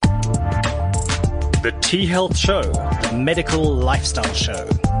The T-Health Show, the medical lifestyle show.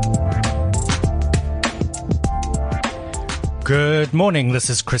 Good morning, this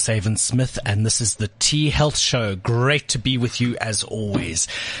is Chris Avon-Smith and this is the T-Health Show. Great to be with you as always.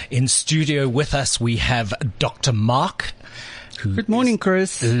 In studio with us we have Dr. Mark. Good morning,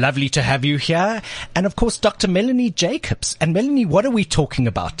 Chris. Lovely to have you here. And of course, Dr. Melanie Jacobs. And Melanie, what are we talking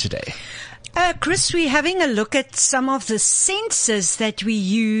about today? Chris, we're having a look at some of the senses that we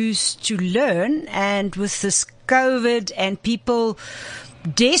use to learn, and with this COVID and people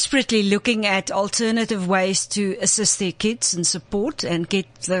desperately looking at alternative ways to assist their kids and support and get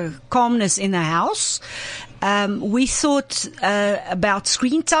the calmness in the house, we thought about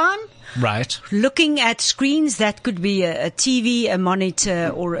screen time. Right. Looking at screens, that could be a TV, a monitor,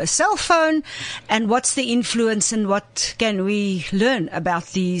 or a cell phone, and what's the influence and what can we learn about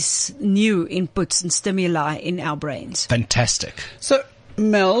these new inputs and stimuli in our brains? Fantastic. So,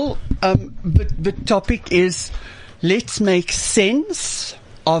 Mel, the topic is let's make sense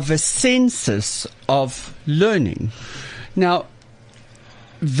of a census of learning. Now,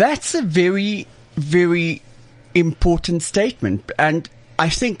 that's a very, very important statement, and I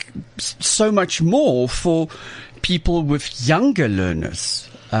think so much more for people with younger learners.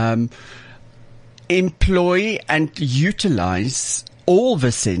 Employ and utilize all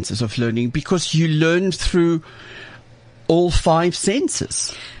the senses of learning because you learn through all 5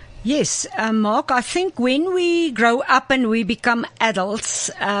 senses. Yes, Mark, I think when we grow up and we become adults,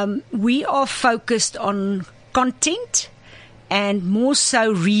 we are focused on content and more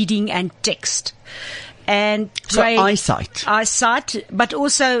so reading and text. And so eyesight, but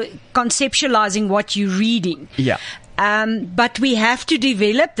also conceptualizing what you're reading. Yeah. But we have to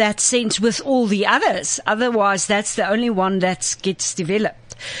develop that sense with all the others. Otherwise, that's the only one that gets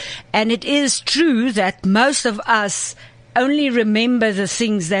developed. And it is true that most of us only remember the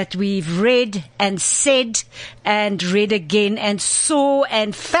things that we've read and said and read again and saw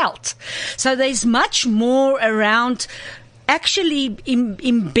and felt. So there's much more around actually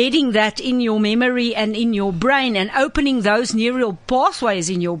embedding that in your memory and in your brain and opening those neural pathways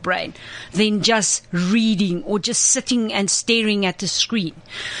in your brain than just reading or just sitting and staring at the screen.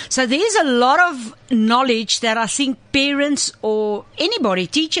 So there's a lot of knowledge that I think parents or anybody,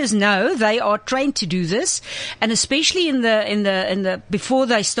 teachers know they are trained to do this, and especially in the before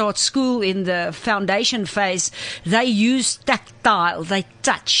they start school in the foundation phase, they use tactile, they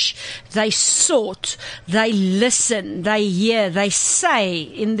touch, they sort, they listen, they hear, they say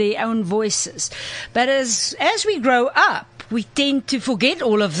in their own voices. But as we grow up, we tend to forget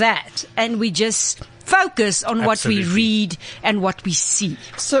all of that and we just focus on what we read and what we see.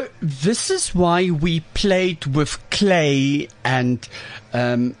 So this is why we played with clay and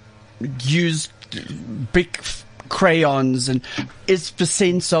used big crayons, and it's the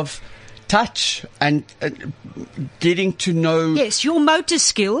sense of touch and getting to know. Yes, your motor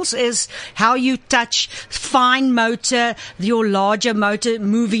skills is how you touch, fine motor, your larger motor,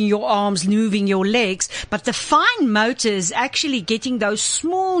 moving your arms, moving your legs. But the fine motor is actually getting those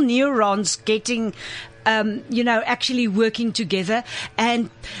small neurons getting actually working together. And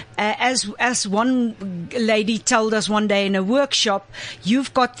as one lady told us one day in a workshop,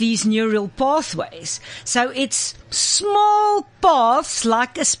 you've got these neural pathways. So it's small paths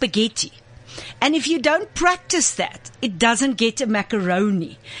like a spaghetti. And if you don't practice that, it doesn't get a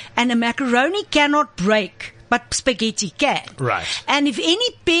macaroni. And a macaroni cannot break, but spaghetti can. Right. And if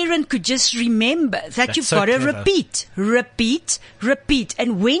any parent could just remember that you've got to repeat.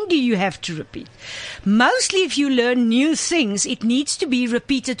 And when do you have to repeat? Mostly if you learn new things, it needs to be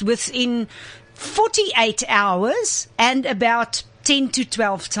repeated within 48 hours and about 10 to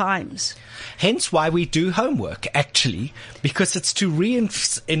 12 times. Hence why we do homework, actually, because it's to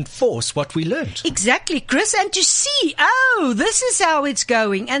reinforce what we learned. Exactly, Chris, and to see, this is how it's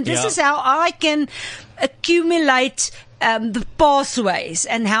going, and this is how I can accumulate the pathways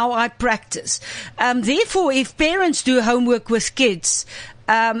and how I practice. Therefore, if parents do homework with kids,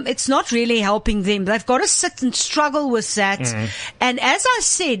 it's not really helping them. They've got to sit and struggle with that. Mm-hmm. And as I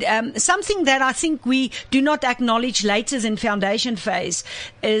said, something that I think we do not acknowledge later than foundation phase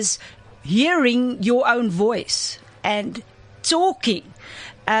is hearing your own voice and talking.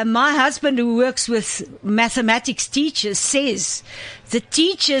 My husband, who works with mathematics teachers, says the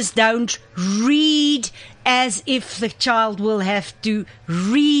teachers don't read as if the child will have to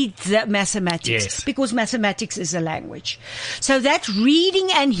read the mathematics, because mathematics is a language. So that reading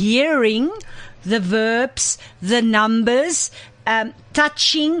and hearing the verbs, the numbers,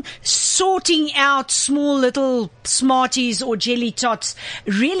 touching, sorting out small little Smarties or jelly tots,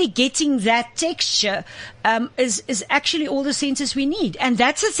 really getting that texture is actually all the senses we need. And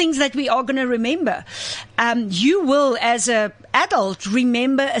that's the things that we are going to remember. You will, as an adult,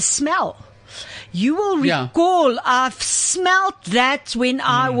 remember a smell. You will recall, I've smelt that when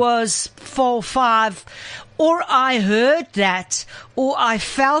I was 4 or 5, or I heard that, or I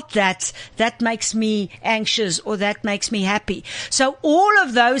felt that. That makes me anxious, or that makes me happy. So all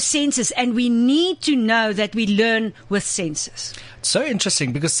of those senses, and we need to know that we learn with senses. So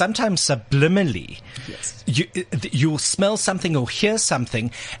interesting, because sometimes subliminally, you'll smell something or hear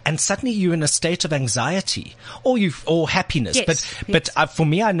something, and suddenly you're in a state of anxiety or happiness. But for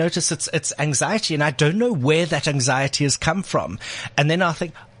me, I notice it's anxiety, and I don't know where that anxiety has come from. And then I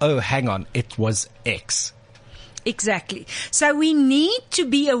think, oh, hang on, it was X. Exactly. So we need to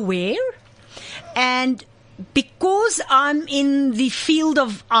be aware, and because I'm in the field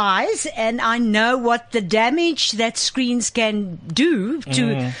of eyes and I know what the damage that screens can do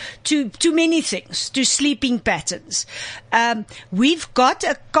to many things, to sleeping patterns, we've got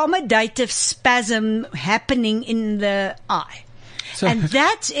accommodative spasm happening in the eye. And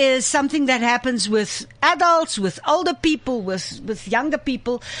that is something that happens with adults, with older people, with younger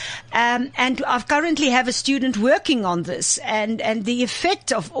people. And I currently have a student working on this and the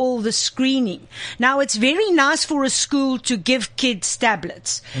effect of all the screening. Now, it's very nice for a school to give kids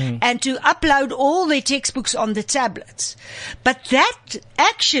tablets and to upload all their textbooks on the tablets. But that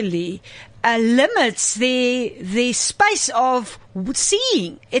actually limits the space of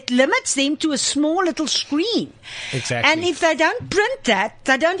seeing. It limits them to a small little screen. Exactly. And if they don't print that,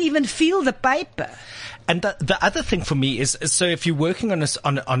 they don't even feel the paper. And the other thing for me is, so if you're working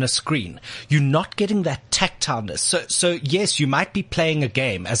on a screen, you're not getting that tactileness. So yes, you might be playing a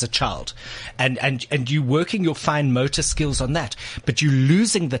game as a child, and you're working your fine motor skills on that, but you're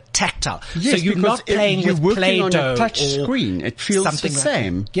losing the tactile. Yes, so you're not playing with Play-Doh on a touch screen. It feels the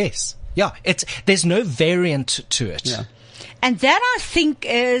same. Yes. Yeah. There's no variant to it. Yeah. And that, I think,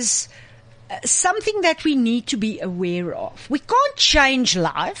 is something that we need to be aware of. We can't change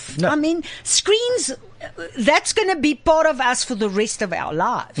life. No. I mean, screens, that's going to be part of us for the rest of our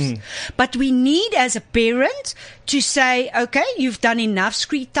lives. But we need, as a parent, to say, okay, you've done enough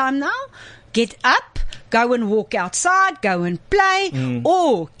screen time now. Get up, go and walk outside, go and play.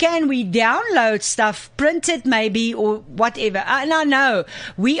 Or can we download stuff, print it maybe, or whatever. And I know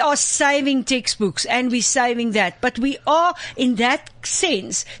we are saving textbooks and we're saving that, but we are, in that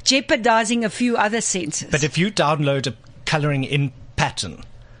sense, jeopardizing a few other senses. But if you download a coloring in pattern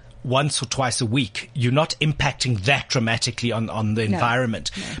once or twice a week, you're not impacting that dramatically on the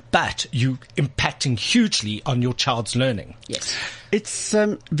environment, but you're impacting hugely on your child's learning. Yes. It's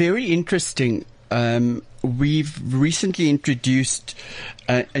very interesting. We've recently introduced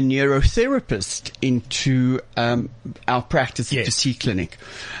a neurotherapist into our practice at the Sea Clinic.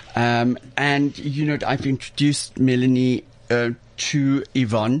 And, I've introduced Melanie to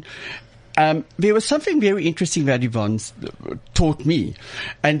Yvonne. There was something very interesting that Yvonne taught me,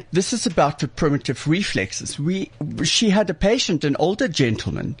 and this is about the primitive reflexes. She had a patient, an older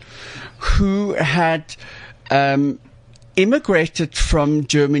gentleman, who had immigrated from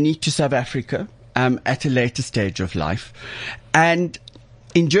Germany to South Africa at a later stage of life. And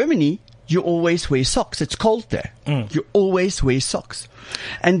in Germany, you always wear socks. It's cold there. You always wear socks.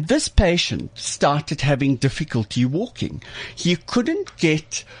 And this patient started having difficulty walking. He couldn't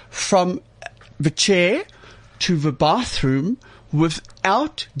get from the chair to the bathroom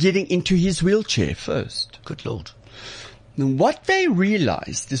without getting into his wheelchair first. Good Lord. And what they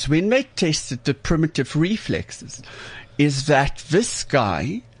realized is, when they tested the primitive reflexes, is that this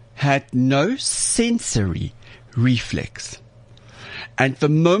guy had no sensory reflex. And the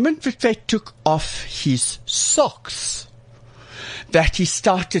moment that they took off his socks, that he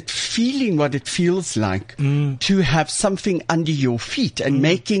started feeling what it feels like to have something under your feet, and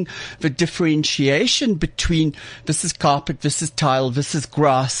making the differentiation between this is carpet, this is tile, this is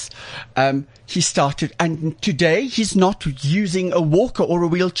grass. He started, and today he's not using a walker or a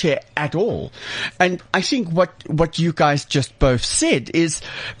wheelchair at all. And I think what you guys just both said is,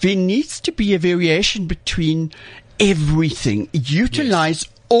 there needs to be a variation between everything. Utilize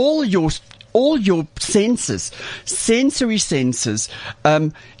all your senses, sensory senses,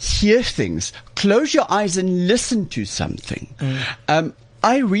 hear things, close your eyes and listen to something.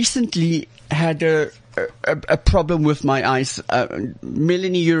 I recently had a problem with my eyes.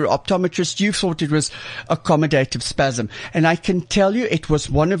 Melanie, you're an optometrist. You thought it was accommodative spasm. And I can tell you, it was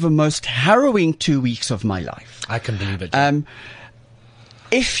one of the most harrowing 2 weeks of my life. I can believe it.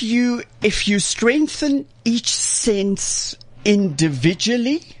 If you strengthen each sense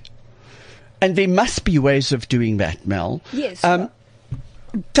individually, and there must be ways of doing that, Mel. Yes.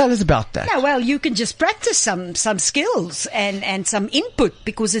 Tell us about that. No, well, you can just practice some skills and some input,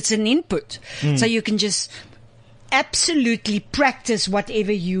 because it's an input. So you can just absolutely practice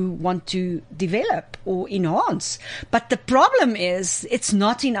whatever you want to develop or enhance. But the problem is it's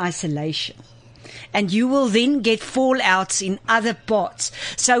not in isolation. And you will then get fallouts in other parts.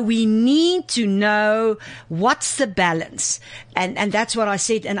 So we need to know what's the balance. And that's what I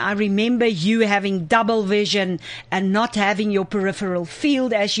said. And I remember you having double vision and not having your peripheral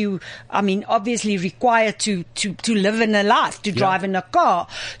field as you, obviously required to live in a life, to drive in a car,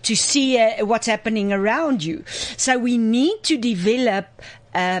 to see what's happening around you. So we need to develop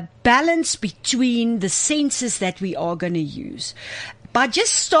a balance between the senses that we are going to use. By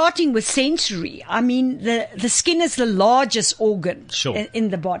just starting with sensory, the skin is the largest organ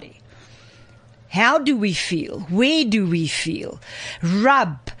in the body. How do we feel? Where do we feel?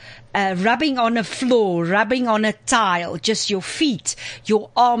 Rubbing on a floor, rubbing on a tile, just your feet, your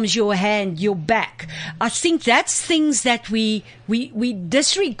arms, your hand, your back. I think that's things that we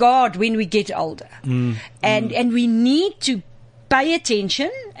disregard when we get older. And we need to pay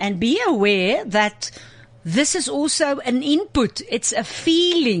attention and be aware that this is also an input. It's a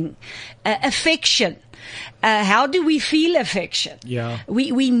feeling, affection. How do we feel affection? Yeah.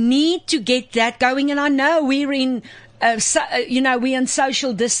 We need to get that going. And I know we're in, we're in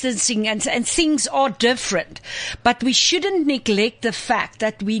social distancing and things are different, but we shouldn't neglect the fact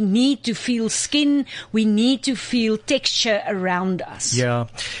that we need to feel skin. We need to feel texture around us. Yeah.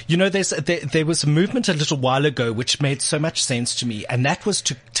 There was a movement a little while ago which made so much sense to me, and that was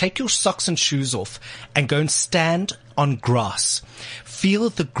to take your socks and shoes off and go and stand on grass. Feel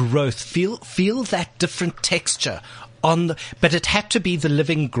the growth. Feel that different texture but it had to be the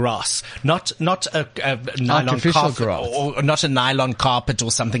living grass, not a nylon carpet, grass. Or not a nylon carpet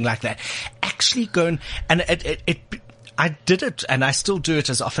or something like that. Actually go and I did it, and I still do it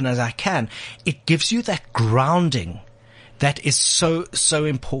as often as I can. It gives you that grounding that is so, so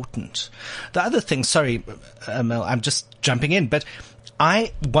important. The other thing, sorry, Mel, I'm just jumping in, but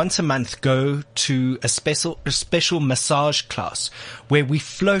I once a month go to a special massage class where we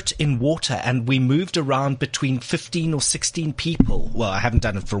float in water and we moved around between 15 or 16 people. Well, I haven't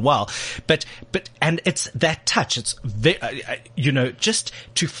done it for a while, but it's that touch. It's just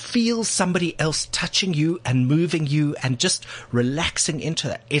to feel somebody else touching you and moving you and just relaxing into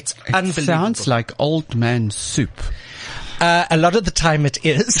that. It's unbelievable. Sounds like old man soup. A lot of the time it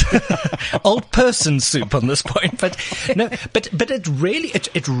is old person soup on this point, but it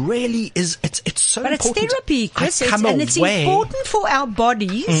really is. It's so but important. But it's therapy, Chris, and it's important for our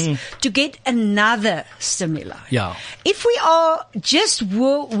bodies to get another stimuli. Yeah. If we are just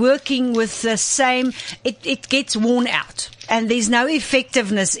working with the same, it gets worn out. And there's no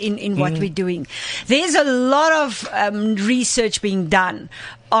effectiveness in what we're doing. There's a lot of research being done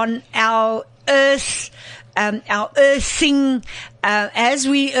on our earth. Our earthing, as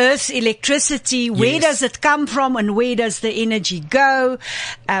we earth electricity, where does it come from and where does the energy go?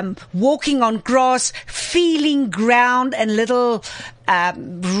 Walking on grass, feeling ground and little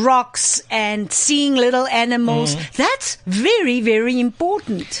rocks and seeing little animals. That's very, very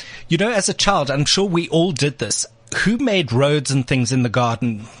important. As a child, I'm sure we all did this. Who made roads and things in the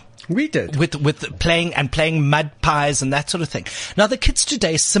garden? We did. With playing mud pies and that sort of thing. Now, the kids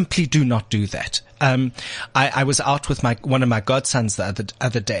today simply do not do that. I was out with one of my godsons the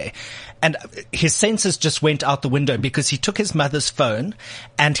other day, and his senses just went out the window because he took his mother's phone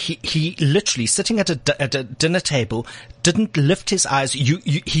and he literally, sitting at a dinner table, didn't lift his eyes.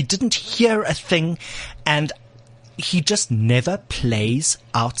 He didn't hear a thing, and he just never plays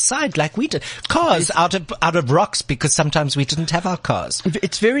outside like we did. Cars out of rocks, because sometimes we didn't have our cars.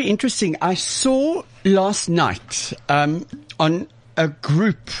 It's very interesting. I saw last night on a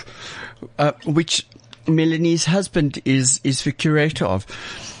group which Melanie's husband is the curator of,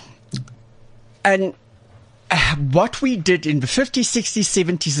 and what we did in the 50s, 60s,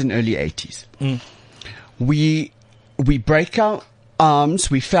 70s, and early 80s, we break our arms,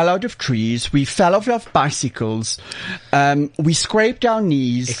 we fell out of trees, we fell off of bicycles, we scraped our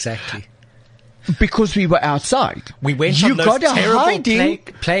knees. Exactly. Because we were outside. We went on those terrible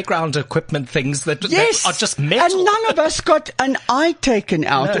playground equipment things that are just metal. And none of us got an eye taken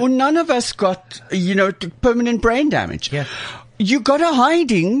out, or none of us got, permanent brain damage. Yeah. You got a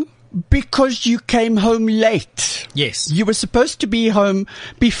hiding because you came home late. Yes. You were supposed to be home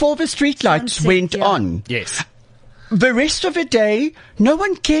before the streetlights went on. Yes. The rest of the day, no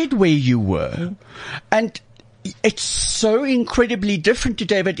one cared where you were. And it's so incredibly different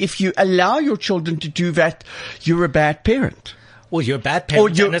today. But if you allow your children to do that, you're a bad parent. Well, you're a bad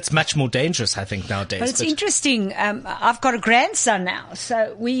parent, and it's much more dangerous, I think, nowadays. But it's interesting. I've got a grandson now,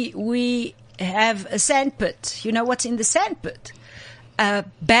 so we have a sand pit. You know what's in the sand pit?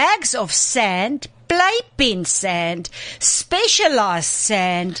 Bags of sand, playpen sand, specialized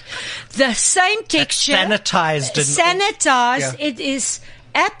sand, the same texture. Sanitized. It is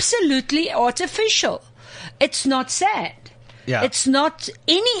absolutely artificial. It's not sand. Yeah. It's not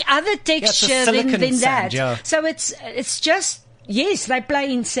any other texture than that. Yeah. So it's just, yes, they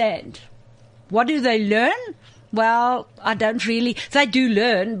play in sand. What do they learn? Well, I don't really. They do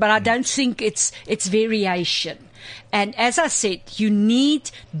learn, but I don't think it's variation. And as I said, you need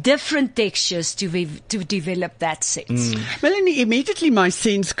different textures to develop that sense. Melanie, immediately my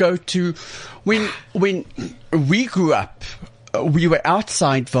sense go to when we grew up, we were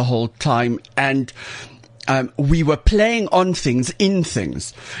outside the whole time, and we were playing on things, in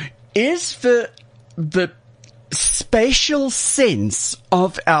things. Is the spatial sense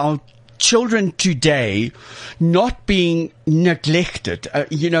of our children today not being neglected?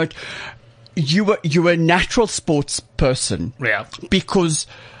 You were a natural sports person. Yeah. Because,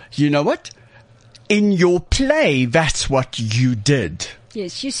 you know what? In your play, that's what you did.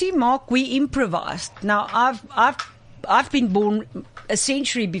 Yes. You see, Mark, we improvised. Now, I've been born a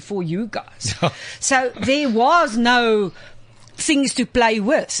century before you guys. So there was no things to play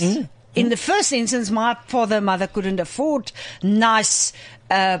with. In the first instance, my father and mother couldn't afford nice,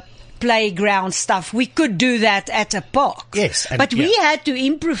 playground stuff. We could do that at a park. Yes. But we had to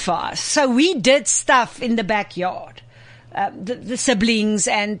improvise. So we did stuff in the backyard. The siblings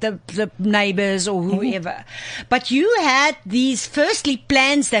and the neighbors or whoever. But you had these, firstly,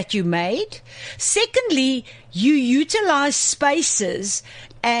 plans that you made. Secondly, you utilized spaces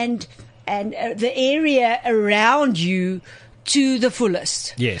and the area around you to the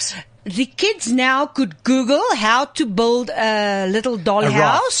fullest. Yes. The kids now could Google how to build a little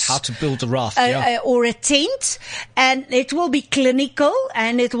dollhouse. How to build a raft, or a tent. And it will be clinical,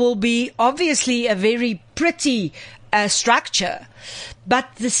 and it will be obviously a very pretty structure.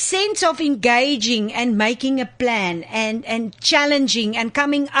 But the sense of engaging and making a plan and challenging and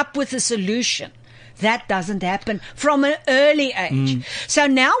coming up with a solution, that doesn't happen from an early age. So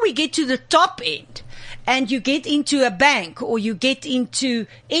now we get to the top end. And you get into a bank or you get into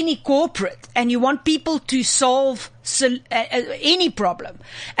any corporate and you want people to solve any problem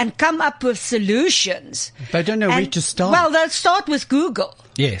and come up with solutions. They don't know where to start. Well, they'll start with Google.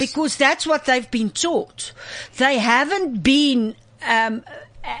 Yes. Because that's what they've been taught. They haven't been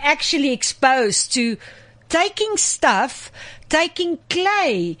actually exposed to taking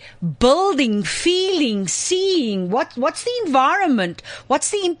clay, building, feeling, seeing, what's the environment?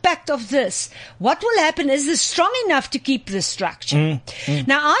 What's the impact of this? What will happen? Is this strong enough to keep the structure?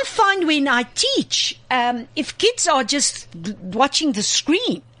 Now, I find when I teach, if kids are just watching the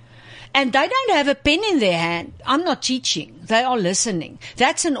screen and they don't have a pen in their hand, I'm not teaching. They are listening.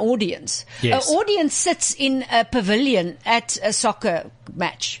 That's an audience. Yes. An audience sits in a pavilion at a soccer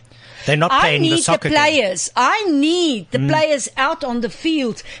match. They're not playing the soccer game. I need the players out on the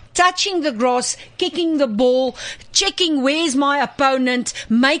field, touching the grass, kicking the ball, checking where's my opponent,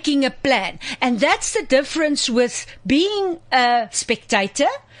 making a plan. And that's the difference with being a spectator,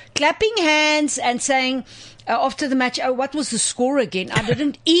 clapping hands and saying after the match, oh, what was the score again? I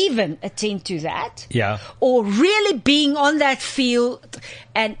didn't even attend to that. Yeah. Or really being on that field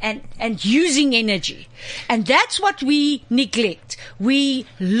and using energy. And that's what we neglect. We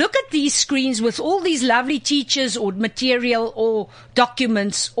look at these screens with all these lovely teachers or material or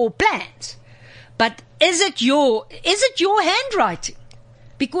documents or plans. But is it your handwriting?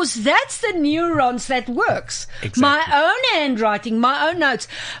 Because that's the neurons that works. Exactly. My own handwriting, my own notes.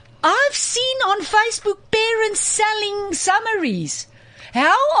 I've seen on Facebook parents selling summaries.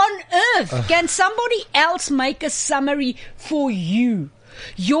 How on earth can somebody else make a summary for you?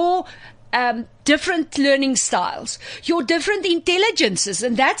 Your different learning styles, your different intelligences,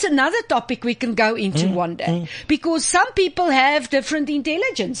 and that's another topic we can go into one day. Because some people have different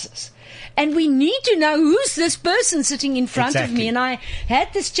intelligences. And we need to know who's this person sitting in front of me. And I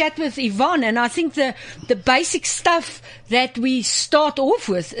had this chat with Yvonne, and I think the basic stuff that we start off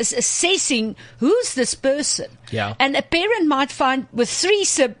with is assessing who's this person. Yeah. And a parent might find with three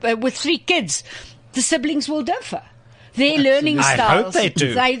kids, the siblings will differ. their learning I styles. hope they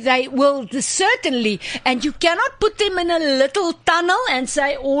do. They will certainly, and you cannot put them in a little tunnel and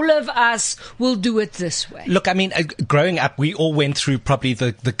say all of us will do it this way. Look, I mean, growing up, we all went through probably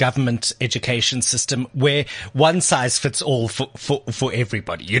the government education system where one size fits all for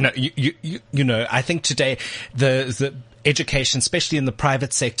everybody. You know, I think today the education, especially in the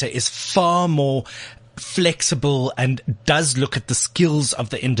private sector, is far more flexible and does look at the skills of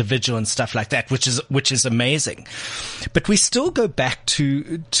the individual and stuff like that, which is amazing. But we still go back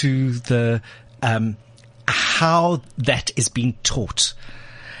to the how that is being taught,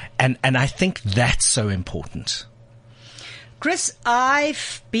 and I think that's so important. Chris,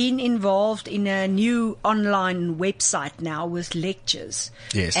 I've been involved in a new online website now with lectures.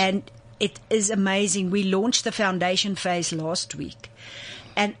 Yes. And it is amazing. We launched the foundation phase last week.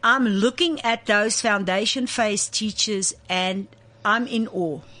 And I'm looking at those foundation phase teachers and I'm in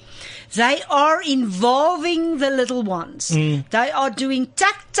awe. They are involving the little ones. They are doing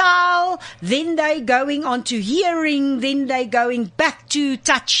tactile, then they're going on to hearing, then they're going back to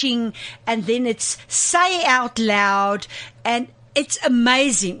touching, and then it's say out loud, and it's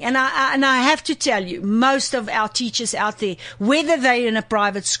amazing. And I have to tell you, most of our teachers out there, whether they're in a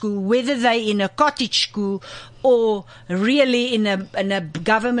private school, whether they're in a cottage school, or really in a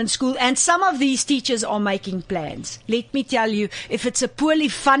government school, and some of these teachers are making plans. Let me tell you, if it's a poorly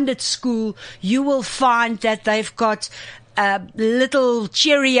funded school, you will find that they've got little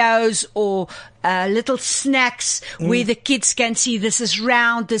Cheerios or little snacks where the kids can see this is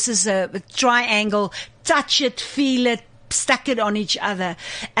round, this is a triangle, touch it, feel it, stack it on each other,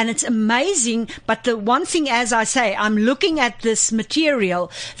 and it's amazing. But the one thing, as I say, I'm looking at this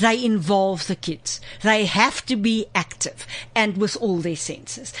material, they involve the kids. They have to be active and with all their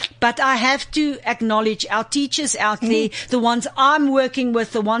senses. But I have to acknowledge our teachers out there, the ones I'm working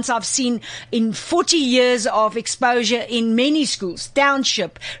with, the ones I've seen in 40 years of exposure in many schools,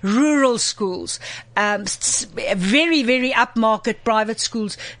 township, rural schools, very, very upmarket private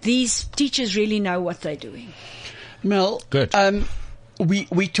schools. These teachers really know what they're doing. Mel, good.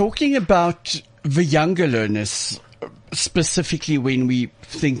 We're talking about the younger learners, specifically when we're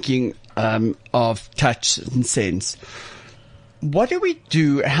thinking of touch and sense. What do we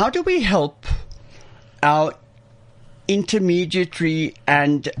do? How do we help our intermediary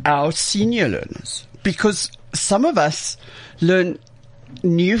and our senior learners? Because some of us learn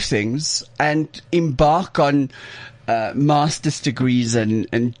new things and embark on master's degrees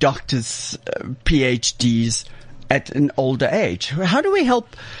and doctors' PhDs at an older age. How do we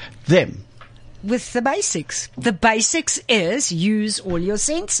help them? With the basics. The basics is use all your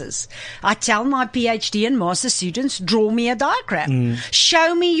senses. I tell my PhD and master students, draw me a diagram.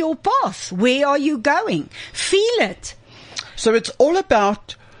 Show me your path. Where are you going? Feel it. So it's all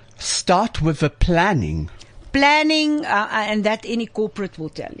about start with the planning. Planning, and that any corporate will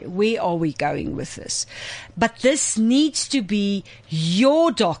tell you, where are we going with this? But this needs to be your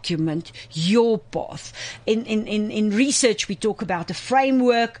document, your path. In research, we talk about a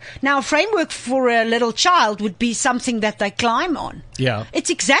framework. Now, a framework for a little child would be something that they climb on. Yeah. It's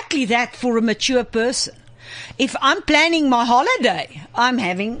exactly that for a mature person. If I'm planning my holiday, I'm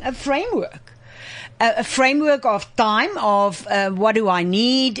having a framework. A framework of time, of what do I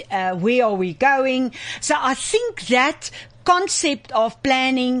need, where are we going. So I think that concept of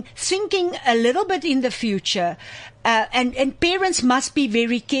planning, thinking a little bit in the future, and parents must be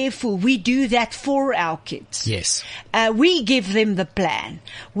very careful. We do that for our kids. Yes. We give them the plan.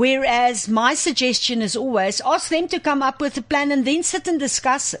 Whereas my suggestion is always ask them to come up with a plan and then sit and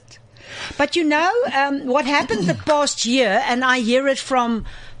discuss it. But you know, what happened the past year, and I hear it from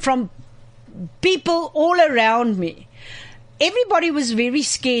people all around me. Everybody was very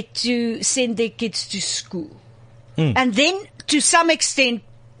scared to send their kids to school. And then, to some extent,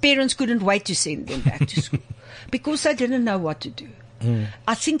 parents couldn't wait to send them back to school because they didn't know what to do.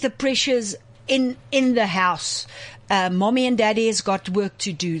 I think the pressures in the house, mommy and daddy has got work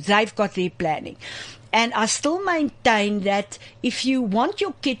to do. They've got their planning. And I still maintain that if you want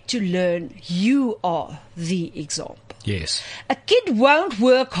your kid to learn, you are the example. Yes. A kid won't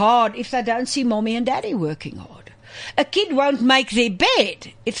work hard if they don't see mommy and daddy working hard. A kid won't make their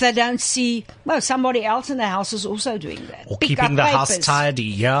bed if they don't see, well, somebody else in the house is also doing that. Or Pick keeping up the papers. house tidy,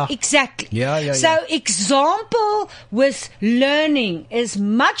 yeah. Exactly. Yeah. So example with learning is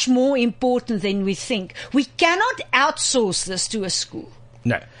much more important than we think. We cannot outsource this to a school.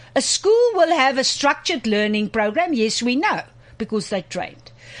 No. A school will have a structured learning program, yes, we know, because they're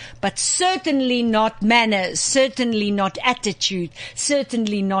trained. But certainly not manners, certainly not attitude,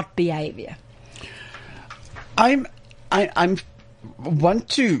 certainly not behavior. I want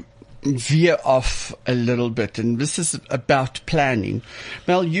to veer off a little bit, and this is about planning.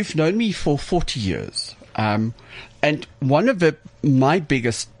 Mel, you've known me for 40 years. And one of my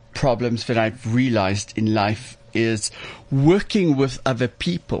biggest problems that I've realized in life is working with other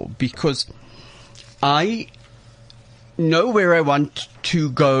people, because I know where I want to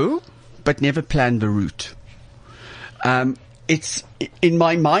go, but never plan the route. It's in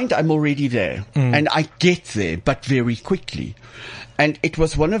my mind, I'm already there, and I get there, but very quickly. And it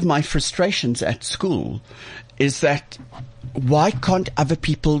was one of my frustrations at school, is that why can't other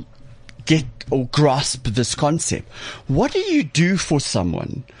people get or grasp this concept? What do you do for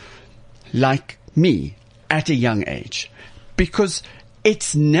someone like me at a young age? Because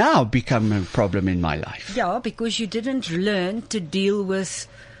it's now become a problem in my life. Yeah, because you didn't learn to deal with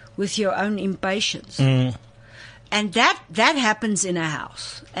your own impatience. And that happens in a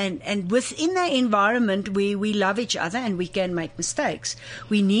house. And within an environment where we love each other and we can make mistakes,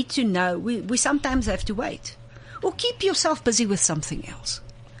 we need to know we sometimes have to wait. Or keep yourself busy with something else.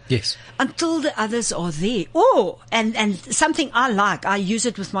 Yes. Until the others are there. Or, and something I like, I use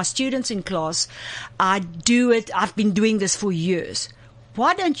it with my students in class. I do it, I've been doing this for years.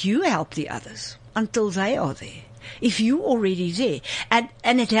 Why don't you help the others until they are there? If you're already there. And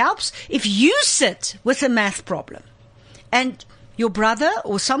it helps if you sit with a math problem and your brother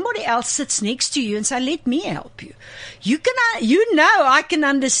or somebody else sits next to you and say, let me help you. I can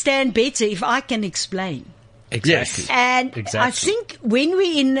understand better if I can explain. Exactly. And I think when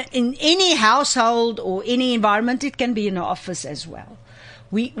we in any household or any environment, it can be in an office as well,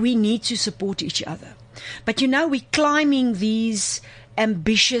 we need to support each other. But we're climbing these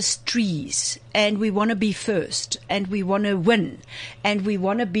ambitious trees, and we want to be first, and we want to win, and we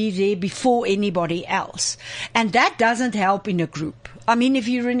want to be there before anybody else. And that doesn't help in a group. I mean, if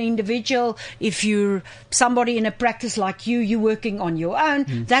you're an individual, if you're somebody in a practice like you're working on your own,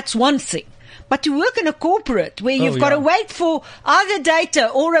 that's one thing. But to work in a corporate where you've got to wait for either data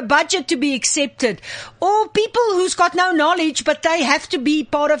or a budget to be accepted, or people who's got no knowledge, but they have to be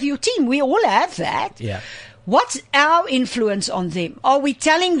part of your team. We all have that. Yeah. What's our influence on them? Are we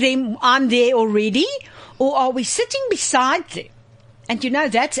telling them I'm there already, or are we sitting beside them? And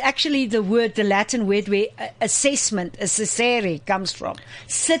that's actually the Latin word where assessment, assessere, comes from.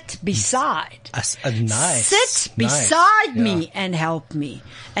 Sit beside. Nice. Sit beside me and help me,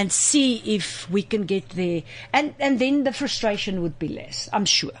 and see if we can get there. And then the frustration would be less, I'm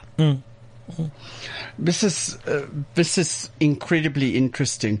sure. This is incredibly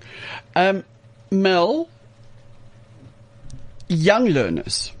interesting. Mel, young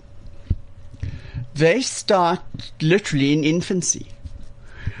learners, they start literally in infancy.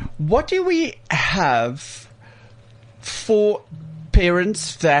 What do we have for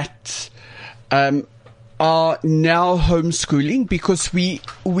parents that are now homeschooling? Because we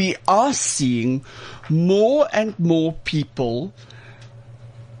are seeing more and more people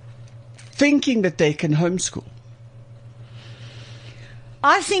thinking that they can homeschool.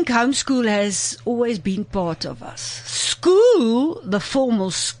 I think homeschool has always been part of us. School, the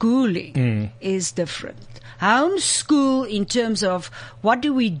formal schooling, is different. Homeschool, in terms of what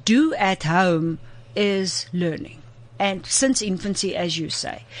do we do at home, is learning. And since infancy, as you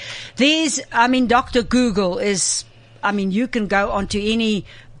say. Dr. Google is, you can go onto any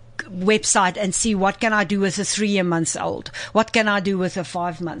website and see what can I do with a 3-month-old? What can I do with a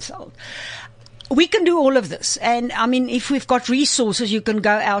 5-month-old? We can do all of this. And if we've got resources, you can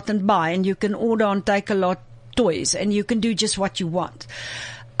go out and buy, and you can order on Takealot toys, and you can do just what you want.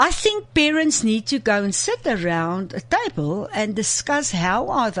 I think parents need to go and sit around a table and discuss how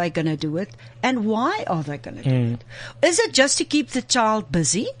are they going to do it and why are they going to do it. Is it just to keep the child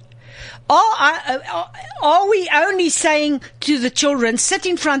busy? Or are we only saying to the children, sit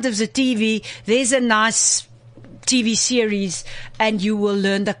in front of the TV, there's a nice TV series, and you will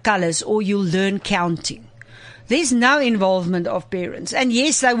learn the colors, or you'll learn counting? There's no involvement of parents. And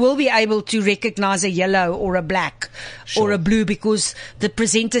yes, they will be able to recognize a yellow or a black or a blue because the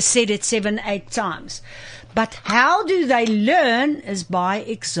presenter said it 7-8 times. But how do they learn is by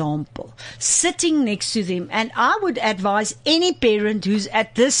example, sitting next to them. And I would advise any parent who's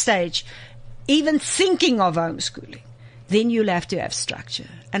at this stage even thinking of homeschooling, then you'll have to have structure.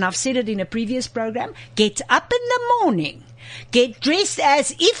 And I've said it in a previous program, get up in the morning. Get dressed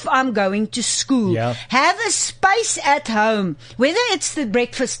as if I'm going to school. Yeah. Have a space at home. Whether it's the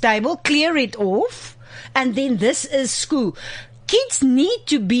breakfast table, clear it off. And then this is school. Kids need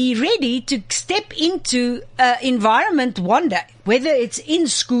to be ready to step into an environment one day. Whether it's in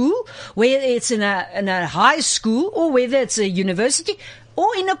school, whether it's in a high school, or whether it's a university, or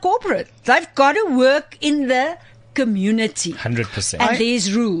in a corporate. They've got to work in the community. 100%. And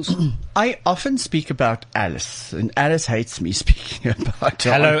there's rules. I often speak about Alice, and Alice hates me speaking about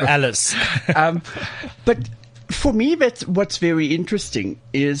her. Hello, Alice. But for me, what's very interesting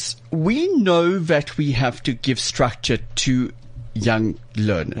is we know that we have to give structure to young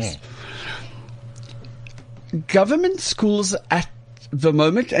learners. Government schools at the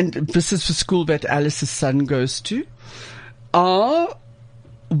moment, and this is the school that Alice's son goes to, are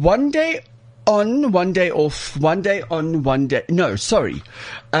one day on, one day off, one day on, one day. No, sorry.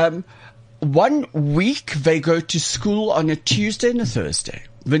 1 week they go to school on a Tuesday and a Thursday.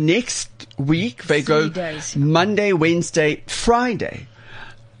 The next week they 3 go days. Monday, Wednesday, Friday.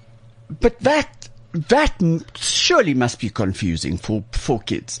 But that surely must be confusing for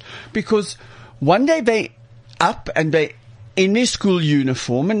kids, because one day they up and they in their school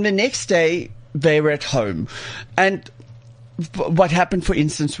uniform, and the next day they were at home. And what happened, for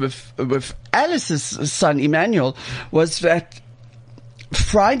instance, with Alice's son Emmanuel, was that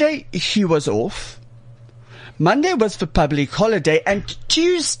Friday he was off, Monday was the public holiday, and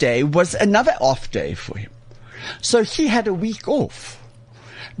Tuesday was another off day for him. So he had a week off.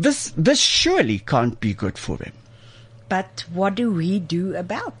 This surely can't be good for them. But what do we do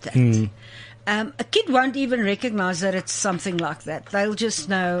about that? A kid won't even recognize that it's something like that. They'll just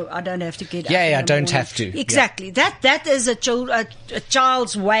know, I don't have to get up. I don't morning. have to. Exactly. Yeah. That is a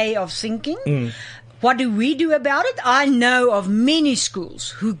child's way of thinking. What do we do about it? I know of many schools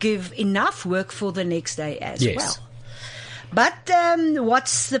who give enough work for the next day as well. But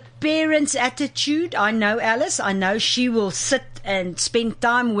what's the parents' attitude? I know Alice. I know she will sit and spend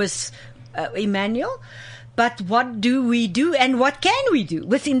time with Emmanuel. But what do we do, and what can we do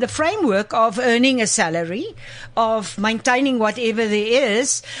within the framework of earning a salary, of maintaining whatever there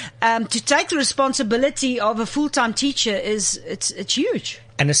is? To take the responsibility of a full-time teacher it's huge.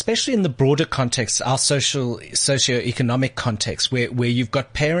 And especially in the broader context, our socio-economic context, where you've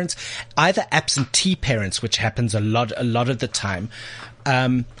got parents, either absentee parents, which happens a lot of the time,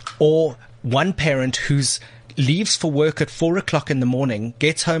 or one parent who's leaves for work at 4 o'clock in the morning,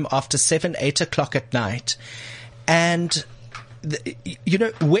 gets home after 7, 8 o'clock at night. And,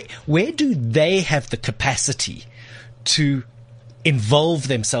 where do they have the capacity to involve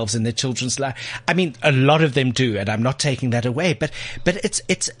themselves in their children's life? I mean, a lot of them do, and I'm not taking that away, but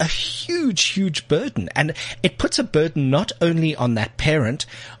it's a huge burden. And it puts a burden not only on that parent,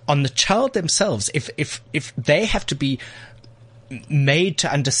 on the child themselves. If they have to be made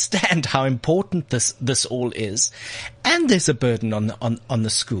to understand how important this all is, and there's a burden on the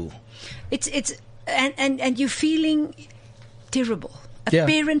school. And you're feeling terrible. A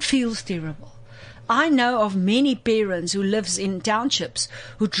parent feels terrible. I know of many parents who lives in townships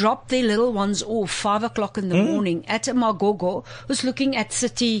who drop their little ones off 5 o'clock in the morning at a Magogo who's looking at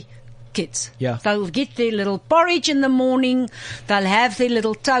city kids. Yeah. They'll get their little porridge in the morning, they'll have their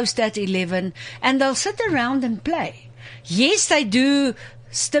little toast at 11, and they'll sit around and play. Yes, they do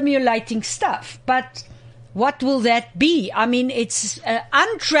stimulating stuff, but what will that be? I mean, it's an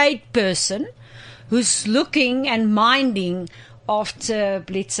untrained person who's looking and minding after,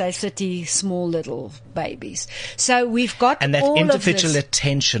 let's say, 30 small little babies. So we've got and that all individual of this.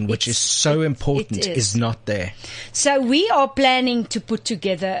 Attention, which is so important, is not there. So we are planning to put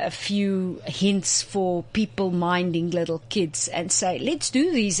together a few hints for people minding little kids and say, let's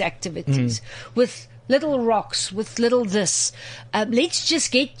do these activities with little rocks, with little this. Let's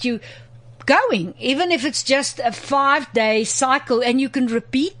just get you going, even if it's just a 5-day cycle, and you can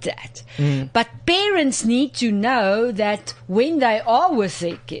repeat that. But parents need to know that when they are with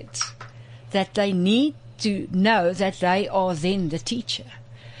their kids, that they need to know that they are then the teacher,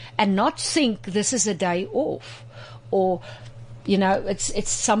 and not think this is a day off, or it's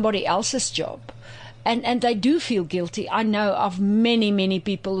somebody else's job. And they do feel guilty. I know of many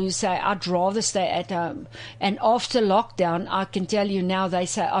people who say, I'd rather stay at home. And after lockdown, I can tell you now, they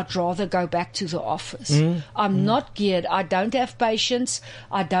say, I'd rather go back to the office. I'm not geared. I don't have patience.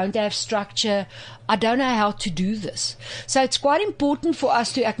 I don't have structure. I don't know how to do this. So it's quite important for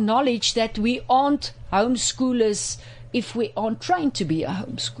us to acknowledge that we aren't homeschoolers if we aren't trained to be a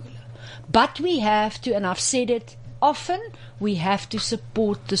homeschooler. But we have to, and I've said it often, we have to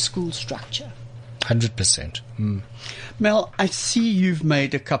support the school structure. 100%. Mel, I see you've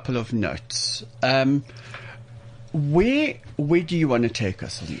made a couple of notes. Where do you want to take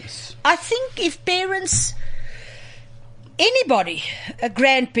us on this? I think if parents, anybody, a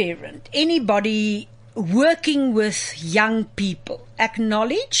grandparent, anybody working with young people,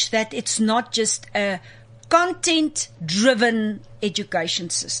 acknowledge that it's not just a content-driven education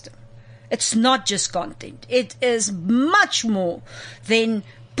system. It's not just content. It is much more than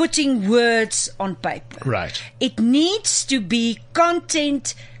putting words on paper. Right. It needs to be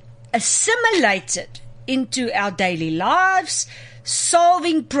content assimilated into our daily lives,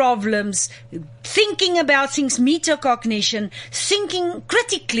 solving problems, thinking about things, metacognition, thinking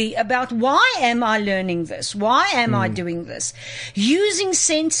critically about why am I learning this? Why am I doing this? Using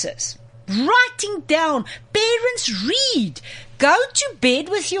senses, writing down. Parents, read. Go to bed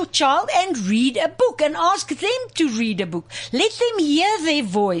with your child and read a book and ask them to read a book. Let them hear their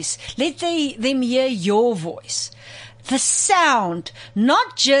voice. Let them hear your voice. The sound,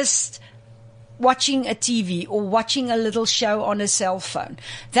 not just watching a TV or watching a little show on a cell phone.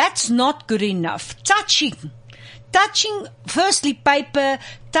 That's not good enough. Touching, firstly paper,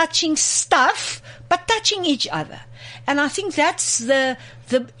 touching stuff, but touching each other. And I think that's the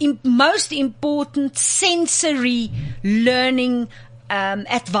most important sensory learning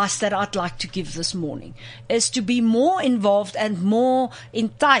advice that I'd like to give this morning, is to be more involved and more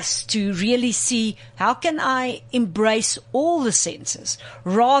enticed to really see how can I embrace all the senses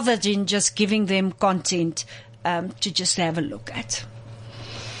rather than just giving them content to just have a look at.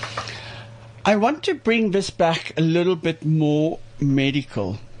 I want to bring this back a little bit more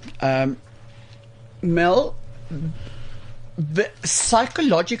medical. Mel, the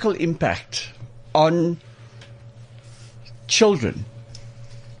psychological impact on children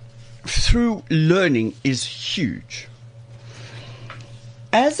through learning is huge.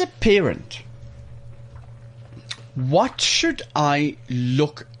 As a parent, what should I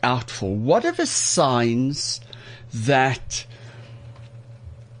look out for? What are the signs that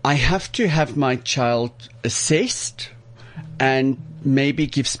I have to have my child assessed and maybe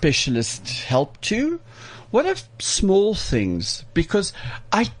give specialist help to? What are small things? Because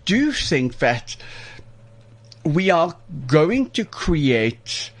I do think that we are going to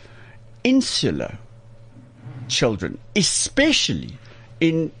create insular children, especially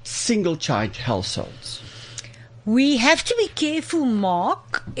in single-child households. We have to be careful,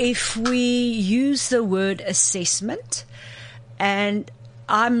 Mark, if we use the word assessment. And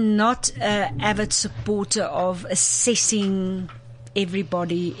I'm not an avid supporter of assessing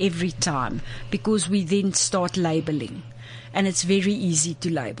everybody every time, because we then start labeling. And it's very easy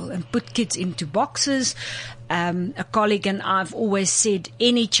to label and put kids into boxes. A colleague and I've always said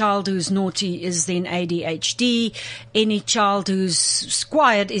any child who's naughty is then ADHD. Any child who's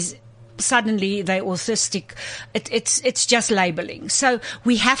quiet is suddenly they're autistic. It's just labeling. So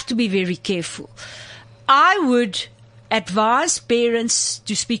we have to be very careful. I would advise parents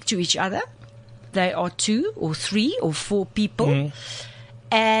to speak to each other. They are 2 or 3 or 4 people,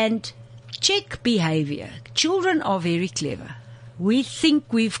 and check behavior. Children are very clever. We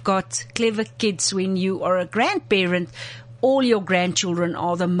think we've got clever kids. When you are a grandparent, all your grandchildren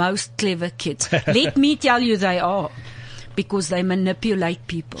are the most clever kids. Let me tell you, they are, because they manipulate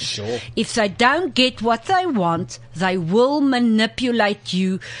people. Sure. If they don't get what they want, they will manipulate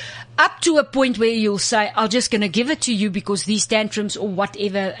you up to a point where you'll say, I'm just going to give it to you because these tantrums, or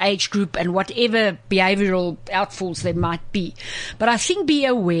whatever age group and whatever behavioral outfalls there might be. But I think be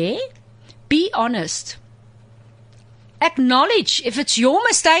aware, be honest. Acknowledge if it's your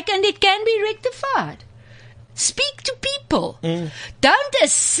mistake and it can be rectified. Speak to people. Don't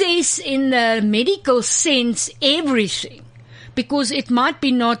assess in the medical sense everything, because it might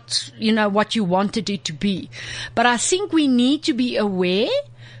be not, what you wanted it to be. But I think we need to be aware.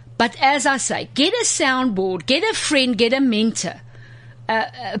 But as I say, get a soundboard, get a friend, get a mentor.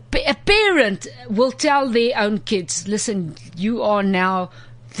 A parent will tell their own kids, listen, you are now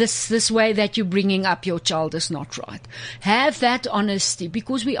this way that you're bringing up your child is not right. Have that honesty,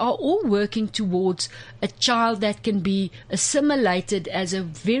 because we are all working towards a child that can be assimilated as a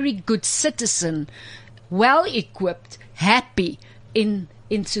very good citizen, well equipped, happy in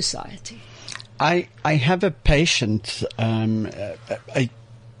society. I have a patient, a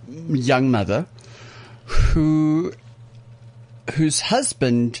young mother whose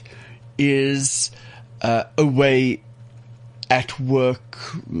husband is away at work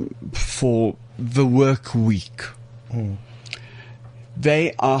for the work week.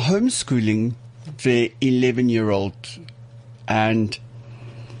 They are homeschooling their 11-year-old, and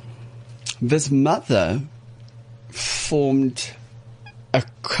this mother formed a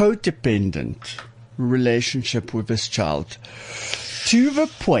codependent relationship with this child, to the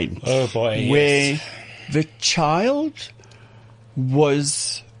point where the child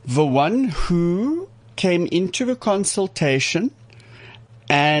was the one who came into the consultation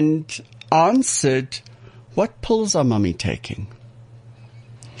and answered, what pills are mummy taking?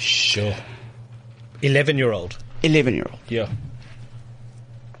 Sure. 11-year-old. 11-year-old. Yeah.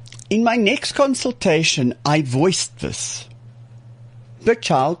 In my next consultation, I voiced this. the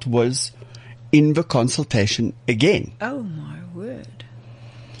child was in the consultation again. Oh, my word.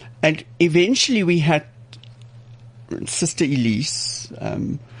 And eventually we had Sister Elise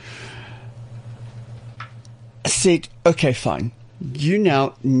said, okay, fine. You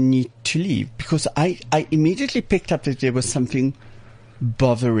now need to leave, because I immediately picked up that there was something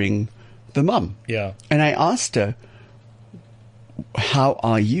bothering the mum. Yeah. And I asked her, how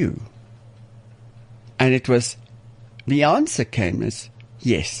are you? And the answer came as,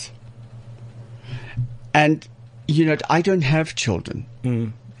 yes. And, I don't have children.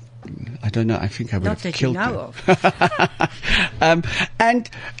 Mm. I don't know. I think I would have killed them. Not that you know of. And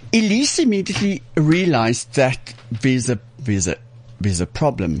Elise immediately realized that there's a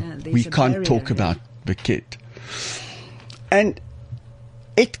problem. We can't talk about the kid. And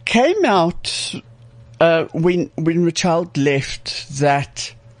it came out when the child left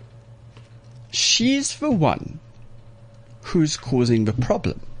that she's the one who's causing the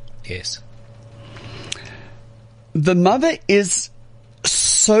problem. Yes. The mother is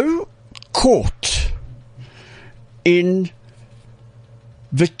so caught in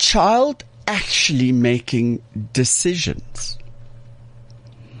the child actually making decisions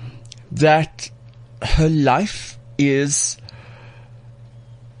that her life is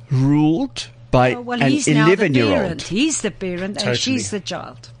ruled by an 11-year-old. He's the parent, Totally. And she's the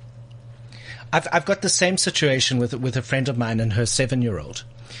child. I've got the same situation with a friend of mine and her 7-year-old.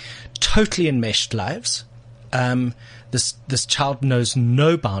 Totally enmeshed lives. This child knows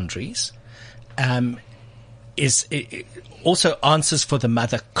no boundaries. Also answers for the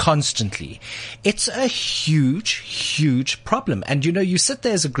mother constantly. It's a huge, huge problem. And you sit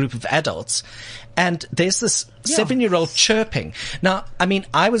there as a group of adults, and there's this 7-year-old chirping. Now, I mean,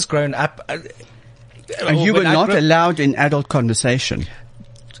 I was grown up. And you were not allowed in adult conversation.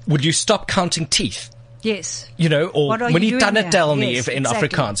 Would you stop counting teeth? Yes. Or when he done it Delny in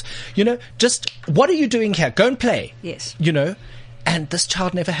Afrikaans. Just what are you doing here? Go and play. Yes. And this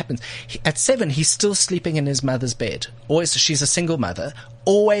child never happens. At 7, he's still sleeping in his mother's bed. She's a single mother.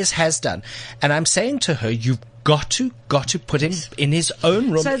 Always has done. And I'm saying to her, you've got to put him in his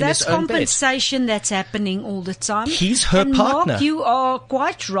own room, so in his own bed. that's compensation that's happening all the time. He's her partner. Mark, you are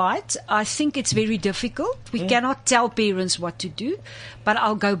quite right. I think it's very difficult. We cannot tell parents what to do. But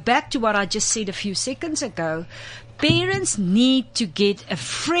I'll go back to what I just said a few seconds ago. Parents need to get a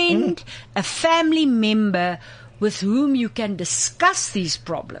friend, a family member with whom you can discuss these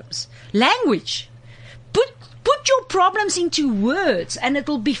problems. Language. Put your problems into words, and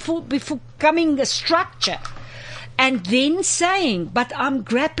it'll be becoming a structure. And then saying, but I'm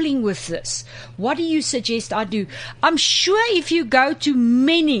grappling with this. What do you suggest I do? I'm sure if you go to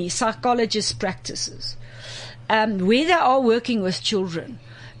many psychologist practices, where they are working with children,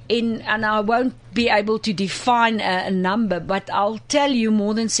 and I won't be able to define a number, but I'll tell you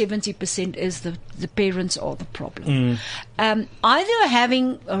more than 70% is the parents are the problem. Either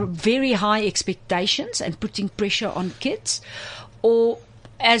having very high expectations and putting pressure on kids, or,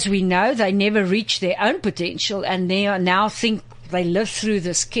 as we know, they never reach their own potential and they now think they live through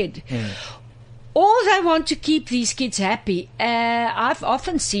this kid. Or they want to keep these kids happy. I've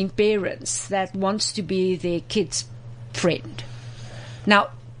often seen parents that wants to be their kid's friend. Now,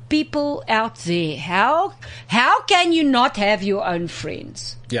 people out there, how can you not have your own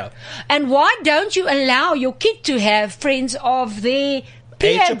friends? Yeah. And why don't you allow your kid to have friends of their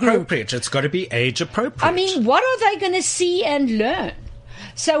peer Age group? appropriate. It's got to be age appropriate. I mean, what are they going to see and learn?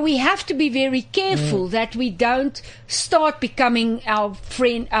 So we have to be very careful that we don't start becoming our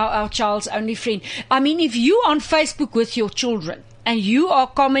friend, our child's only friend. I mean, if you on Facebook with your children and you are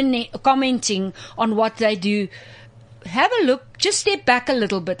commenting on what they do, have a look, just step back a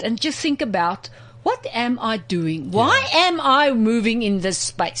little bit and just think about, what am I doing? Why am I moving in this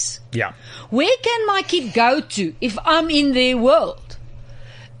space? Yeah. Where can my kid go to if I'm in their world?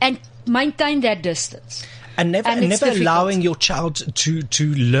 And maintain that distance. And never allowing your child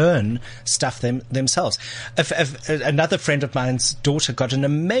to learn stuff themselves. Another friend of mine's daughter got an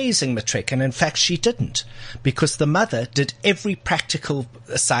amazing matric, and in fact she didn't, because the mother did every practical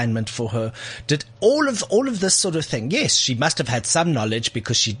assignment for her, did all of this sort of thing. Yes, she must have had some knowledge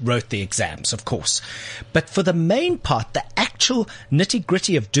because she wrote the exams, of course. But for the main part, the actual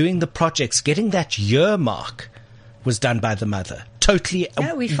nitty-gritty of doing the projects, getting that year mark, was done by the mother. Totally,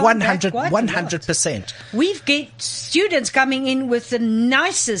 100%. We've got students coming in with the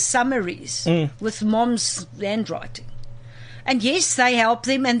nicest summaries with mom's handwriting. And yes, they help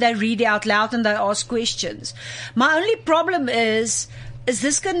them and they read out loud and they ask questions. My only problem is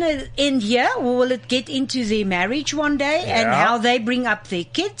this going to end here, or will it get into their marriage one day and how they bring up their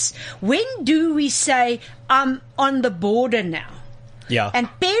kids? When do we say, I'm on the border now? Yeah. And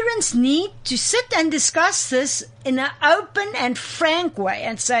parents need to sit and discuss this in an open and frank way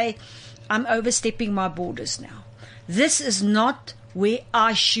and say, I'm overstepping my borders now. This is not where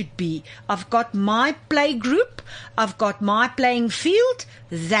I should be. I've got my play group. I've got my playing field.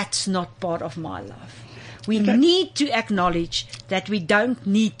 That's not part of my life. We need to acknowledge that we don't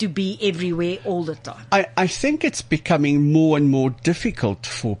need to be everywhere all the time. I think it's becoming more and more difficult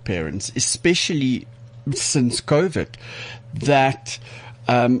for parents, especially since COVID, that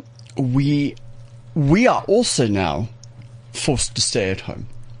we are also now forced to stay at home.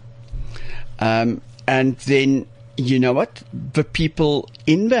 And then, you know what? The people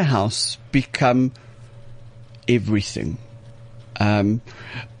in the house become everything.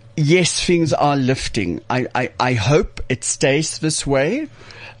 Yes, things are lifting. I hope it stays this way.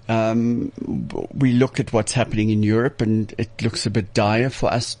 We look at what's happening in Europe and it looks a bit dire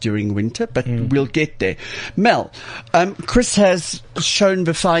for us during winter, but we'll get there. Mel, Chris has shown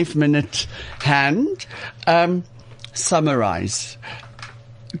the 5-minute hand. Summarize.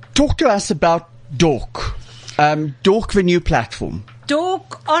 Talk to us about Dork. Dork, the new platform.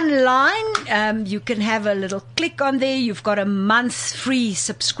 Dork online, you can have a little click on there. You've got a month free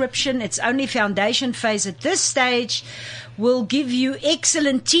subscription. It's only foundation phase at this stage. We'll give you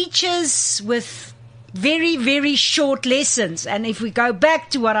excellent teachers with very, very short lessons. And if we go back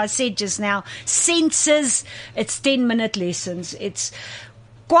to what I said just now, senses, it's 10-minute lessons. It's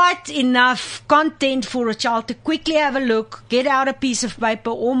quite enough content for a child to quickly have a look, get out a piece of paper,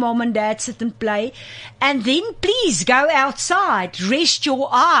 or mom and dad sit and play, and then please go outside, rest your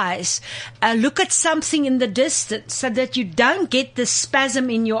eyes, look at something in the distance so that you don't get the spasm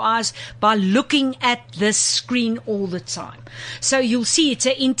in your eyes by looking at this screen all the time. So you'll see it's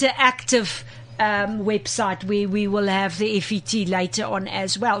an interactive website where we will have the FET later on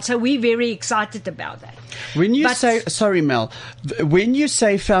as well. So we're very excited about that. When you sorry Mel, when you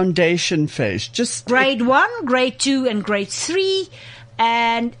say foundation phase, just grade 1, grade 2 and grade 3,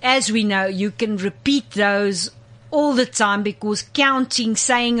 and as we know, you can repeat those all the time because counting,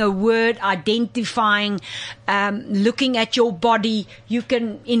 saying a word, identifying, looking at your body, you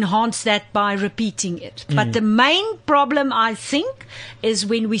can enhance that by repeating it. But the main problem, I think, is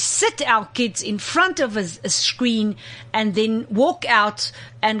when we sit our kids in front of a screen and then walk out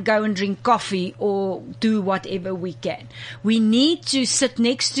and go and drink coffee or do whatever we can. We need to sit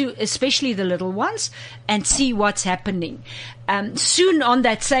next to, especially the little ones, and see what's happening. Soon on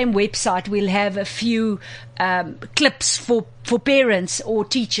that same website, we'll have a few clips for parents or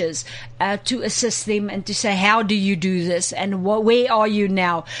teachers to assist them and to say, how do you do this and where are you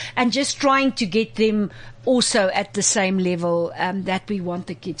now? And just trying to get them also at the same level that we want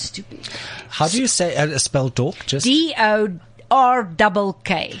the kids to be. How do you say spell Dork? Just DORK.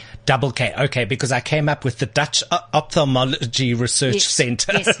 Double K, okay, because I came up with the Dutch Ophthalmology Research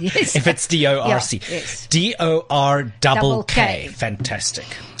Center. Yes. If it's DORC. Yeah, yes. DORK. Fantastic.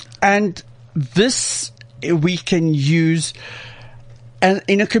 And this we can use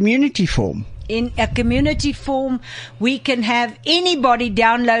in a community form. In a community form, we can have anybody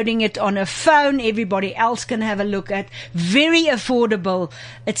downloading it on a phone. Everybody else can have a look at. Very affordable.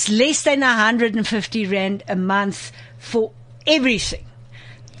 It's less than 150 Rand a month for everything.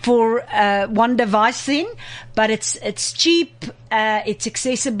 For one device then, but it's cheap, it's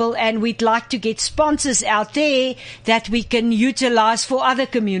accessible, and we'd like to get sponsors out there that we can utilize for other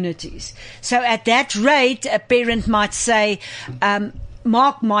communities. So at that rate, a parent might say,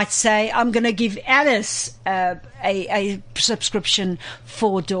 Mark might say, I'm going to give Alice a subscription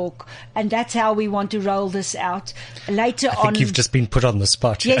for Dork. And that's how we want to roll this out. Later on. I think you've just been put on the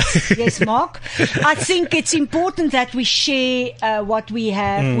spot. Yes, Mark. I think it's important that we share what we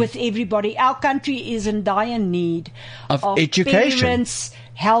have with everybody. Our country is in dire need of education. Parents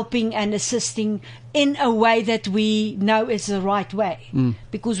helping and assisting in a way that we know is the right way.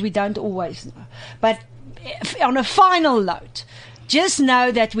 Because we don't always know. But on a final note, just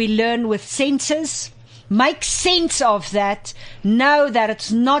know that we learn with senses. Make sense of that. Know that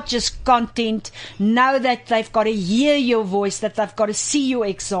it's not just content. Know that they've got to hear your voice, that they've got to see your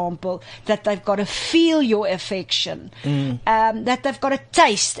example, that they've got to feel your affection, that they've got to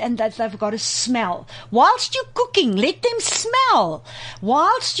taste and that they've got to smell. Whilst you're cooking, let them smell.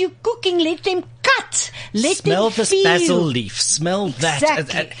 Whilst you're cooking, let them cut. Smell them this basil leaf. Smell that.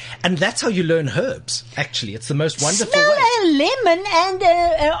 Exactly. And that's how you learn herbs, actually. It's the most wonderful smell way. a lemon and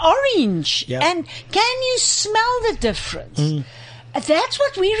an orange. Yeah. And can you smell the difference? That's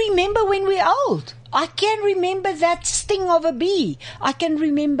what we remember when we're old. I can remember that sting of a bee. I can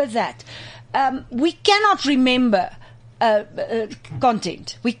remember that. We cannot remember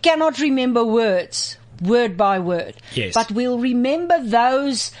content. We cannot remember words. word by word. Yes. But we'll remember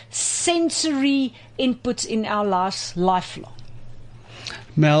those sensory inputs in our lives lifelong.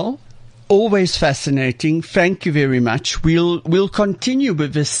 Mel, always fascinating. Thank you very much. We'll continue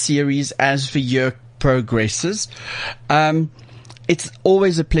with this series as the year progresses. It's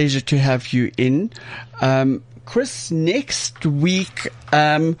always a pleasure to have you in. Chris, next week,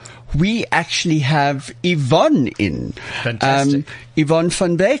 we actually have Yvonne in. Fantastic. Yvonne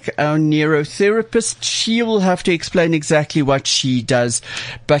van Beek, our neurotherapist. She will have to explain exactly what she does,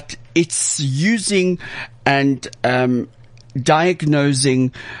 but it's using and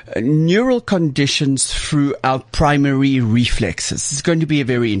diagnosing neural conditions through our primary reflexes. It's going to be a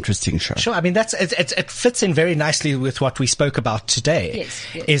very interesting show. Sure. I mean, it fits in very nicely with what we spoke about today.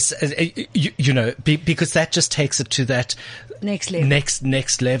 Yes. Because that just takes it to that next level.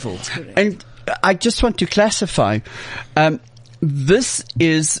 Next level. And I just want to classify, we're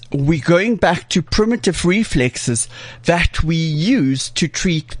going back to primitive reflexes that we use to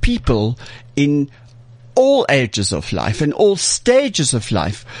treat people in all ages of life and all stages of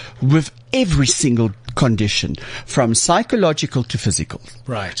life with every single condition, from psychological to physical.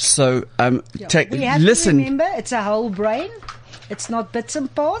 Right. So, we have listen. to remember it's a whole brain. It's not bits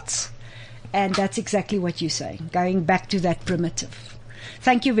and parts. And that's exactly what you're saying. Going back to that primitive.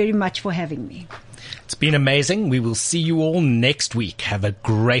 Thank you very much for having me. It's been amazing. We will see you all next week. Have a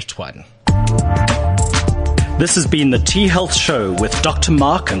great one. This has been the T Health Show with Dr.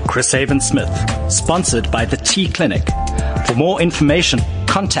 Mark and Chris Avon-Smith, sponsored by the T Clinic. For more information,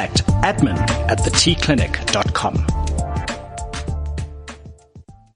 contact admin@thetclinic.com.